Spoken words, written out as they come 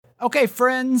Okay,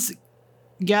 friends,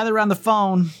 gather around the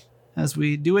phone as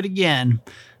we do it again.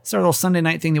 It's our little Sunday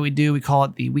night thing that we do. We call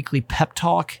it the weekly pep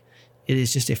talk. It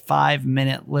is just a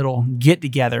 5-minute little get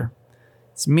together.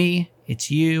 It's me, it's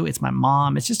you, it's my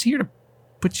mom. It's just here to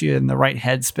put you in the right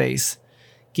headspace,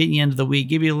 get you into the week,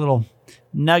 give you a little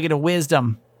nugget of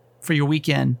wisdom for your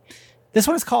weekend. This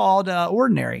one is called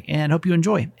Ordinary, and hope you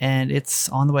enjoy. And it's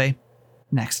on the way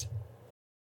next.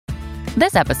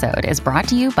 This episode is brought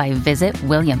to you by Visit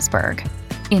Williamsburg.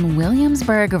 In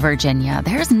Williamsburg, Virginia,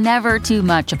 there's never too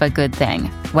much of a good thing.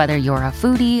 Whether you're a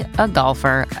foodie, a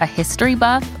golfer, a history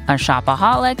buff, a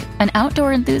shopaholic, an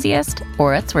outdoor enthusiast,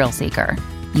 or a thrill seeker,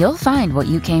 you'll find what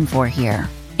you came for here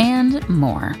and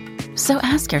more. So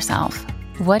ask yourself,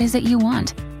 what is it you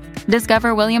want?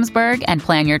 Discover Williamsburg and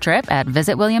plan your trip at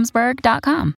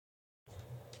visitwilliamsburg.com.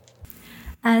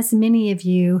 As many of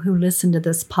you who listen to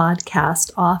this podcast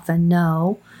often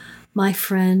know, my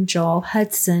friend Joel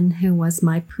Hudson, who was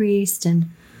my priest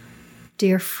and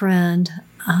dear friend,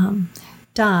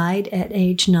 died at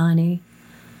age 90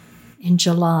 in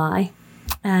July.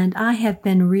 And I have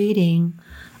been reading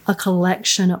a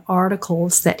collection of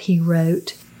articles that he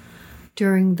wrote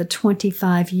during the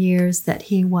 25 years that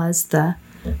he was the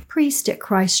priest at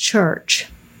Christ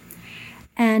Church.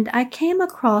 And I came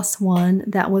across one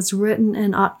that was written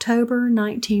in October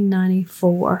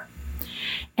 1994.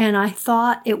 And I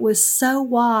thought it was so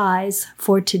wise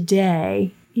for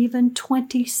today, even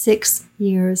 26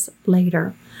 years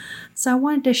later. So I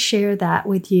wanted to share that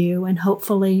with you, and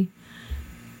hopefully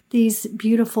these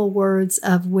beautiful words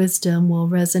of wisdom will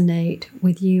resonate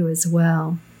with you as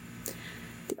well.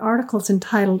 The article is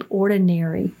entitled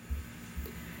Ordinary.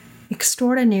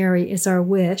 Extraordinary is our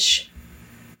wish.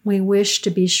 We wish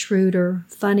to be shrewder,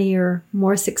 funnier,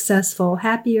 more successful,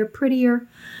 happier, prettier,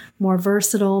 more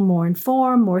versatile, more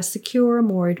informed, more secure,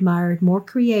 more admired, more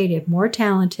creative, more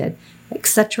talented,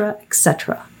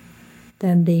 etc.,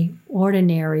 than the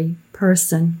ordinary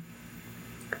person.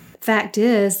 The fact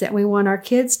is that we want our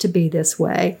kids to be this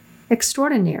way,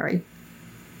 extraordinary.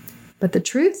 But the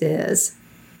truth is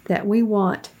that we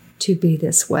want to be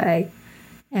this way,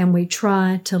 and we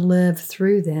try to live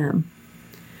through them.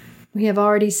 We have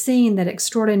already seen that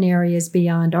extraordinary is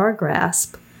beyond our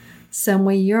grasp, so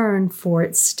we yearn for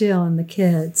it still in the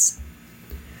kids.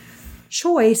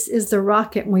 Choice is the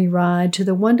rocket we ride to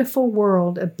the wonderful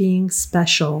world of being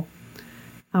special.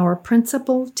 Our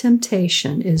principal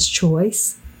temptation is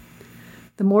choice.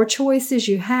 The more choices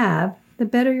you have, the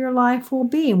better your life will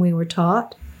be, we were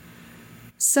taught.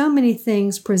 So many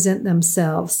things present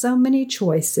themselves, so many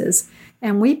choices,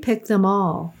 and we pick them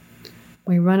all.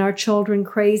 We run our children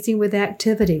crazy with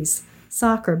activities: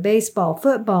 soccer, baseball,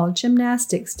 football,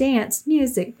 gymnastics, dance,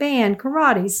 music, band,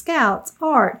 karate, scouts,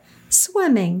 art,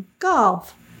 swimming,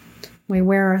 golf. We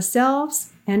wear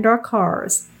ourselves and our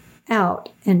cars out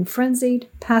in frenzied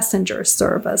passenger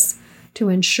service to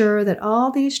ensure that all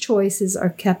these choices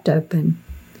are kept open.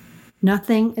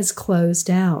 Nothing is closed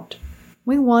out.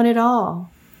 We want it all.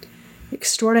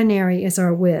 Extraordinary is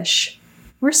our wish.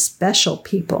 We're special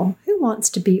people. Who wants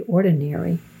to be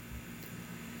ordinary?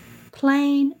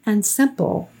 Plain and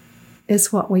simple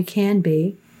is what we can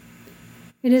be.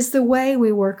 It is the way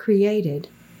we were created.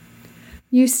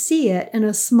 You see it in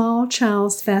a small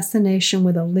child's fascination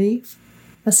with a leaf,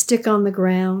 a stick on the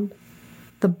ground,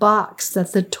 the box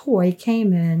that the toy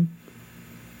came in.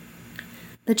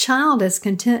 The child is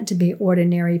content to be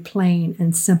ordinary, plain,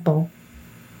 and simple.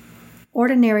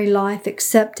 Ordinary life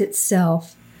accepts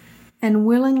itself and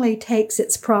willingly takes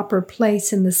its proper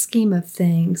place in the scheme of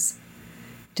things.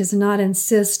 It does not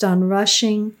insist on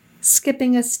rushing,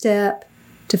 skipping a step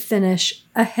to finish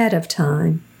ahead of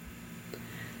time.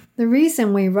 The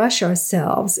reason we rush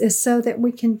ourselves is so that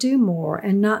we can do more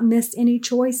and not miss any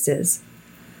choices.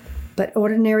 But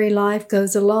ordinary life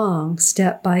goes along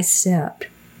step by step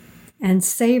and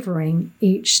savoring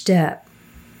each step.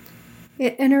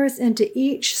 It enters into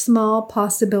each small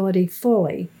possibility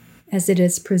fully as it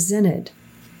is presented.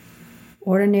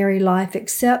 Ordinary life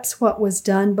accepts what was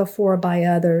done before by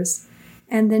others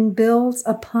and then builds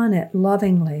upon it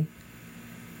lovingly.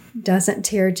 Doesn't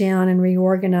tear down and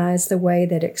reorganize the way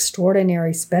that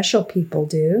extraordinary special people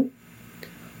do.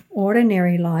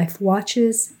 Ordinary life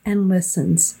watches and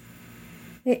listens.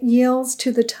 It yields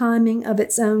to the timing of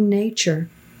its own nature,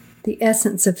 the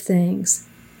essence of things.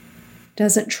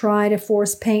 Doesn't try to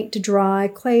force paint to dry,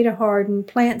 clay to harden,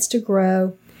 plants to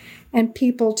grow, and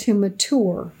people to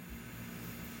mature.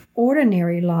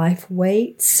 Ordinary life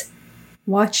waits,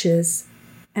 watches,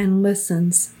 and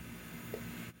listens.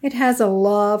 It has a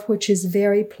love which is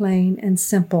very plain and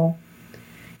simple.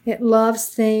 It loves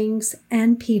things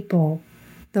and people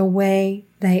the way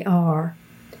they are,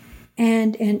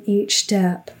 and in each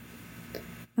step.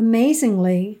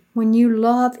 Amazingly, when you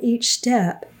love each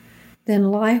step,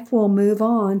 then life will move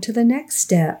on to the next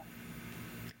step.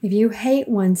 If you hate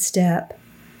one step,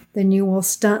 then you will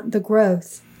stunt the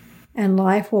growth, and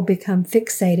life will become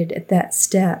fixated at that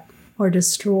step or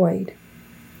destroyed.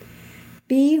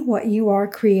 Be what you are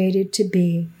created to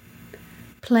be,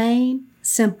 plain,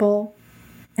 simple,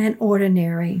 and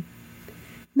ordinary.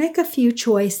 Make a few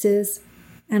choices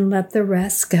and let the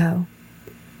rest go.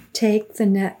 Take the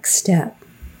next step.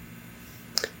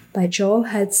 By Joel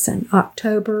Hudson,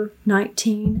 October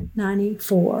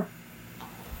 1994.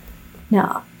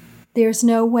 Now, there's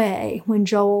no way when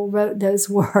Joel wrote those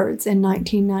words in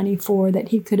 1994 that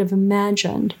he could have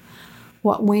imagined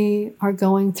what we are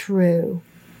going through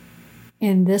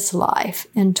in this life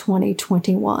in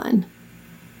 2021.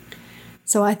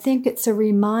 So I think it's a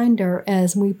reminder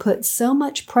as we put so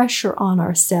much pressure on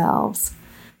ourselves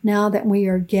now that we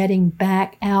are getting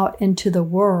back out into the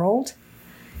world,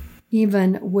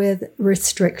 even with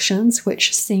restrictions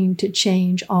which seem to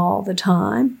change all the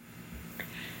time,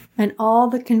 and all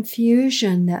the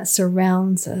confusion that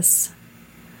surrounds us.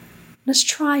 Let's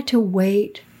try to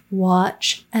wait,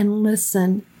 watch, and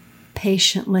listen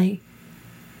patiently,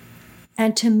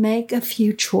 and to make a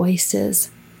few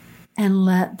choices and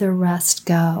let the rest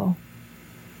go.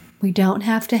 We don't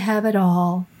have to have it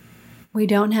all. We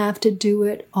don't have to do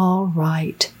it all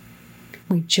right.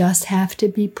 We just have to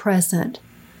be present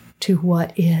to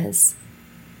what is.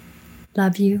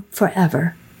 Love you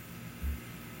forever.